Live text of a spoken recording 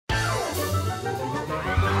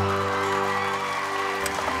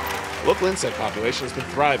Local insect population has been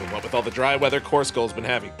thriving, what with all the dry weather Korskull's been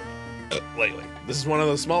having lately. This is one of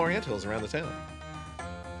the smaller anthills around the town.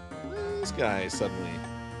 This guy suddenly...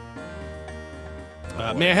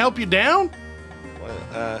 may I help you down?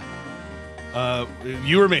 What,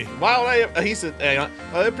 you or me? While he said,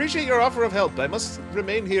 I appreciate your offer of help. I must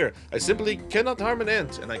remain here. I simply cannot harm an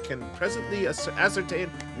ant, and I can presently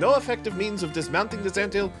ascertain no effective means of dismounting this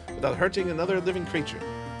anthill without hurting another living creature.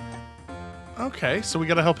 Okay, so we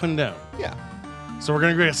gotta help him down. Yeah. So we're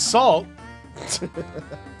gonna go get salt.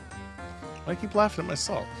 I keep laughing at my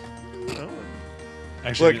salt. No.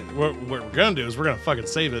 Actually, Look, what we're gonna do is we're gonna fucking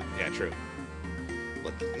save it. Yeah, true.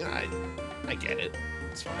 Look, you know, I get it.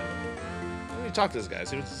 It's fine. Let me talk to this guy.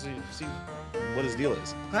 See what his deal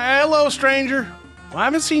is. Hello, stranger. Well, I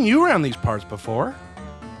haven't seen you around these parts before.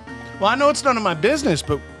 Well, I know it's none of my business,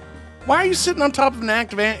 but why are you sitting on top of an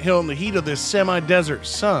active anthill in the heat of this semi-desert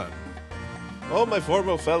sun? Oh, my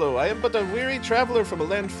former fellow, I am but a weary traveler from a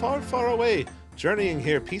land far, far away, journeying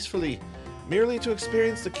here peacefully, merely to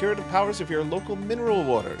experience the curative powers of your local mineral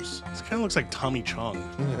waters. This kind of looks like Tommy Chong.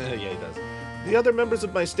 Yeah, he does. The other members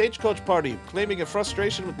of my stagecoach party, claiming a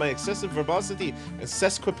frustration with my excessive verbosity and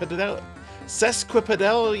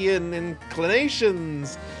sesquipedalian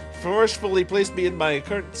inclinations, forcefully placed me in my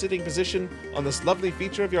current sitting position on this lovely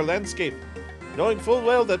feature of your landscape, knowing full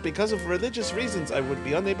well that because of religious reasons I would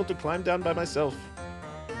be unable to climb down by myself.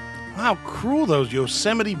 How cruel those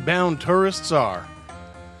Yosemite-bound tourists are.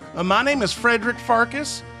 My name is Freddy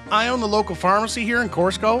Pharkas. I own the local pharmacy here in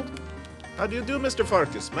Korskull. How do you do, Mr.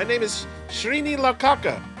 Pharkas? My name is Srini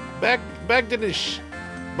Lakaka, Bagdanish.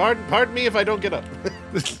 Pardon me if I don't get up.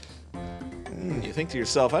 You think to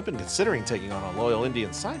yourself, I've been considering taking on a loyal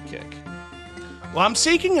Indian sidekick. Well, I'm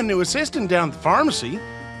seeking a new assistant down at the pharmacy.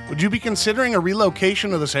 Would you be considering a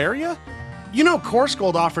relocation to this area? You know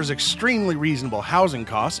Korskull offers extremely reasonable housing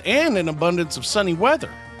costs and an abundance of sunny weather.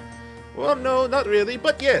 Well, no, not really,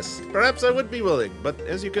 but yes, perhaps I would be willing. But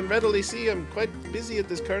as you can readily see, I'm quite busy at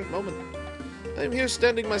this current moment. I'm here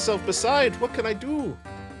standing myself beside. What can I do?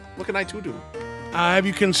 What can I do? Have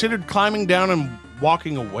you considered climbing down and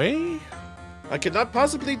walking away? I cannot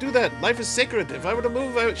possibly do that. Life is sacred. If I were to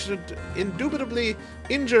move, I should indubitably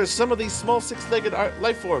injure some of these small six-legged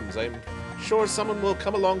life forms. I'm sure someone will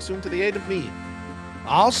come along soon to the aid of me.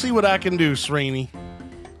 I'll see what I can do, Srini.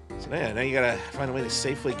 So now you gotta find a way to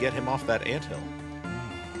safely get him off that anthill.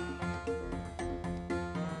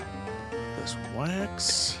 This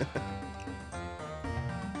wax.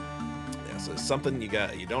 Yeah, so it's something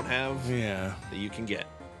you don't have. Yeah. That you can get.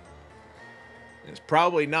 It's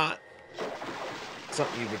probably not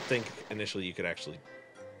something you would think initially you could actually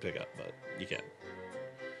pick up, but you can.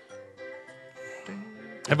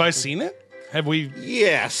 Have I seen it? Have we?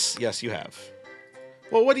 Yes, you have.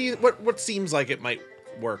 Well, what seems like it might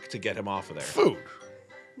work to get him off of there? Food.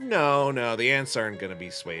 No, the ants aren't going to be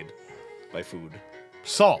swayed by food.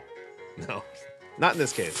 Salt. No, not in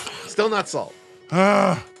this case. Still not salt.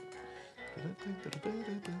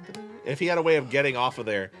 If he had a way of getting off of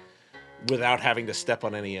there without having to step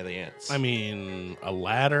on any of the ants. I mean, a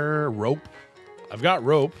ladder, rope. I've got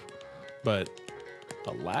rope, but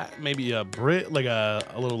maybe a like a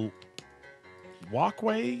little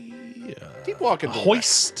walkway. Keep walking. A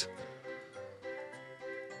hoist.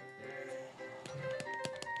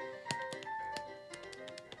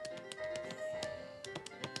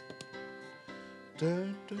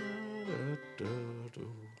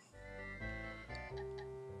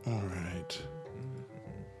 All right.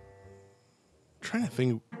 Trying to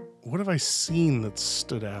think, what have I seen that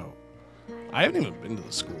stood out? I haven't even been to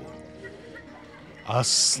the school. A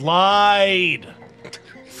slide.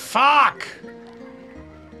 Fuck.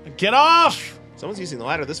 Get off. Someone's using the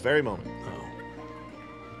ladder this very moment.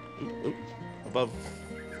 Oh. Oop, above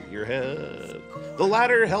your head. The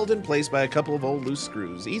ladder, held in place by a couple of old loose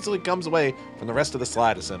screws, easily comes away from the rest of the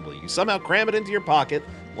slide assembly. You somehow cram it into your pocket,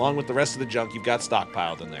 along with the rest of the junk you've got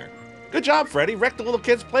stockpiled in there. Good job, Freddy. Wrecked the little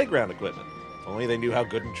kid's playground equipment. If only they knew how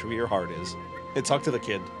good and true your heart is. Hey, talk to the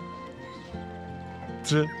kid.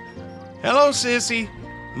 Hello, Sissy.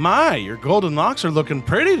 My, your golden locks are looking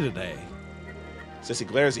pretty today. Sissy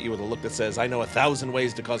glares at you with a look that says, I know 1,000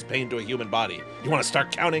 ways to cause pain to a human body. You want to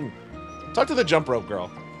start counting? Talk to the jump rope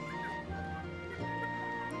girl.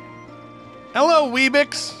 Hello,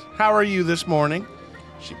 Weebix. How are you this morning?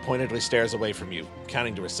 She pointedly stares away from you,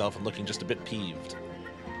 counting to herself and looking just a bit peeved.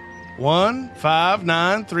 1, 5,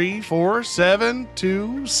 9, 3, 4, 7,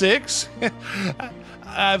 2, 6.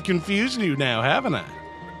 I've confused you now, haven't I?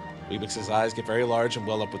 Weebix's eyes get very large and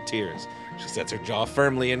well up with tears. She sets her jaw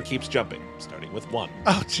firmly and keeps jumping, starting with 1.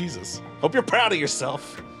 Oh, Jesus. Hope you're proud of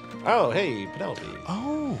yourself. Oh, hey, Penelope.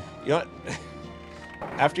 Oh. You know what?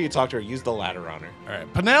 After you talk to her, use the ladder on her. All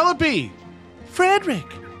right. Penelope. Frederick,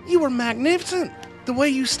 you were magnificent. The way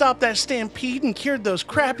you stopped that stampede and cured those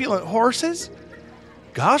crapulent horses.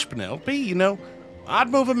 Gosh, Penelope, you know, I'd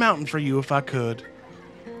move a mountain for you if I could.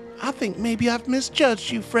 I think maybe I've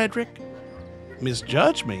misjudged you, Frederick.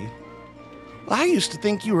 Misjudged me? I used to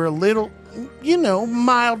think you were a little, you know,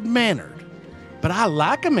 mild-mannered. But I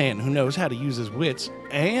like a man who knows how to use his wits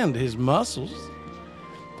and his muscles.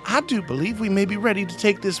 I do believe we may be ready to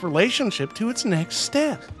take this relationship to its next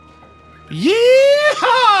step.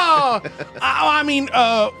 Yeah!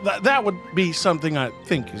 That would be something I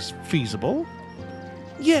think is feasible.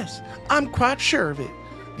 Yes, I'm quite sure of it.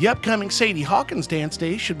 The upcoming Sadie Hawkins dance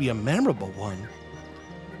day should be a memorable one.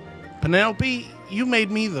 Penelope, you made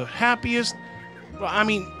me the happiest. Well, I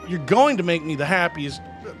mean, you're going to make me the happiest.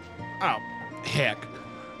 Oh, heck.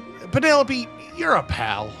 Penelope, you're a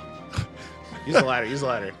pal. Use the ladder, use the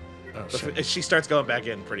ladder. Oh, shit. She starts going back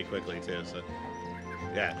in pretty quickly, too, so...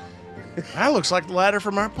 Yeah. That looks like the ladder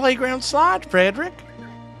from our playground slide, Frederick.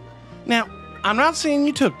 Now, I'm not saying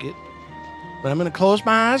you took it, but I'm going to close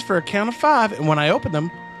my eyes for a count of 5, and when I open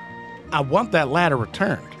them, I want that ladder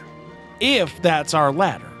returned. If that's our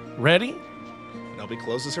ladder. Ready? Penelope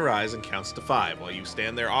closes her eyes and counts to 5 while you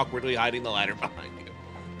stand there awkwardly hiding the ladder behind you.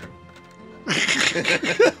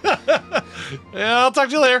 Yeah, I'll talk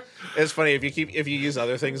to you later. It's funny, if you use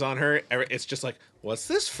other things on her, it's just like, what's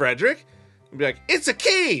this, Frederick? And be like, it's a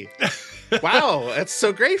key! Wow, that's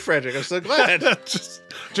so great, Frederick. I'm so glad.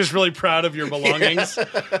 just really proud of your belongings. Yeah.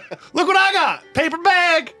 Look what I got! Paper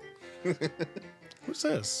bag! Who's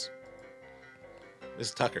this?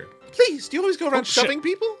 Miss Tucker. Please, do you always go around shoving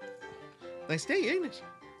people? Nice day, ain't it?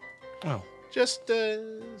 Oh. Just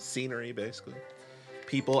scenery, basically.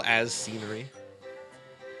 People as scenery.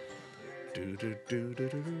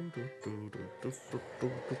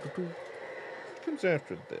 Comes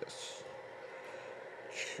after this.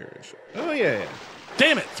 Sure. Oh, yeah.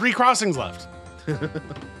 Damn it, 3 crossings left. The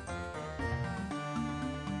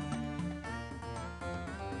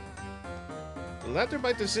latter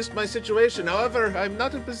might assist my situation. However, I'm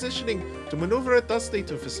not in positioning to maneuver it thusly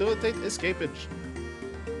to facilitate escapage.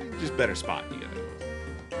 Just better spot you.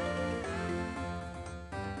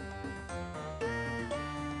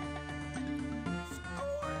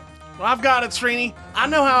 Well, I've got it, Srini. I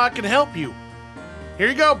know how I can help you. Here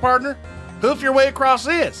you go, partner. Hoof your way across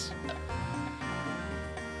this.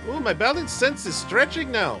 Ooh, my balance sense is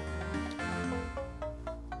stretching now.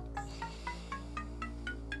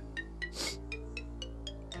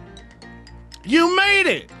 You made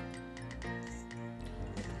it!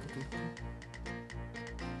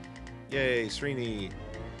 Yay, Srini.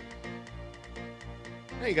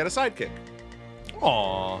 Hey, you got a sidekick.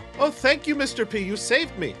 Aw. Oh, thank you, Mr. P. You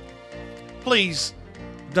saved me. Please,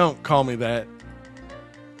 don't call me that.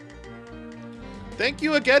 Thank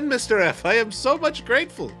you again, Mr. F. I am so much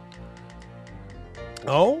grateful.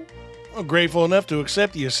 Oh? I'm grateful enough to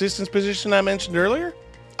accept the assistant's position I mentioned earlier?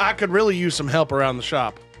 I could really use some help around the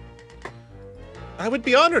shop. I would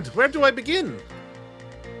be honored. Where do I begin?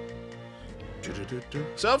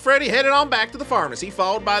 So Freddy headed on back to the pharmacy,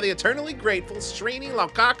 followed by the eternally grateful Srini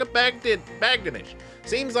Lakaka Bagdanish.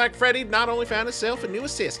 Seems like Freddy not only found himself a new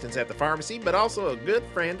assistant at the pharmacy, but also a good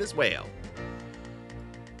friend as well.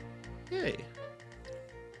 Yay.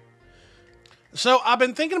 So I've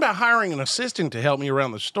been thinking about hiring an assistant to help me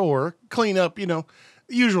around the store, clean up,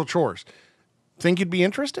 usual chores. Think you'd be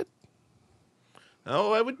interested?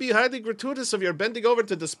 Oh, I would be highly gratuitous of your bending over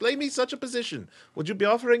to display me such a position. Would you be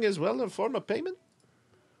offering as well in form of payment?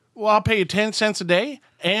 Well, I'll pay you 10 cents a day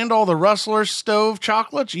and all the Rustler stove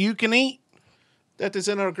chocolates you can eat. That is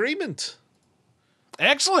in our agreement.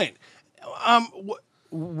 Excellent.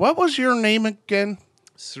 What was your name again?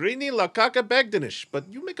 Srini Lakaka Bagdanish, but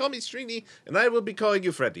you may call me Srini, and I will be calling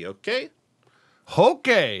you Freddy, okay?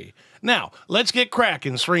 Okay. Now, let's get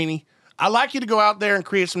cracking, Srini. I'd like you to go out there and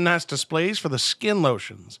create some nice displays for the skin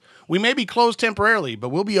lotions. We may be closed temporarily, but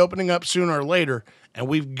we'll be opening up sooner or later, and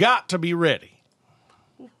we've got to be ready.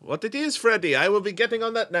 What it is, Freddy. I will be getting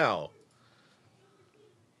on that now.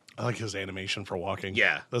 I like his animation for walking.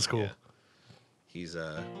 Yeah. That's cool. Yeah. He's,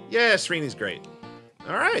 yeah, Srini's great.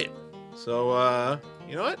 All right. So,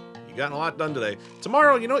 you know what? You gotten a lot done today.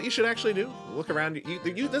 Tomorrow, you know what you should actually do? Look around.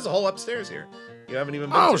 There's a whole upstairs here. You haven't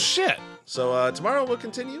even been Oh, to. shit. So, tomorrow we'll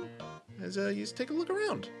continue as you just take a look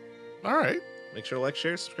around. All right. Make sure to like,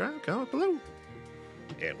 share, subscribe, comment below.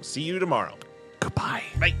 And we'll see you tomorrow. Goodbye.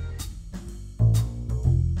 Bye.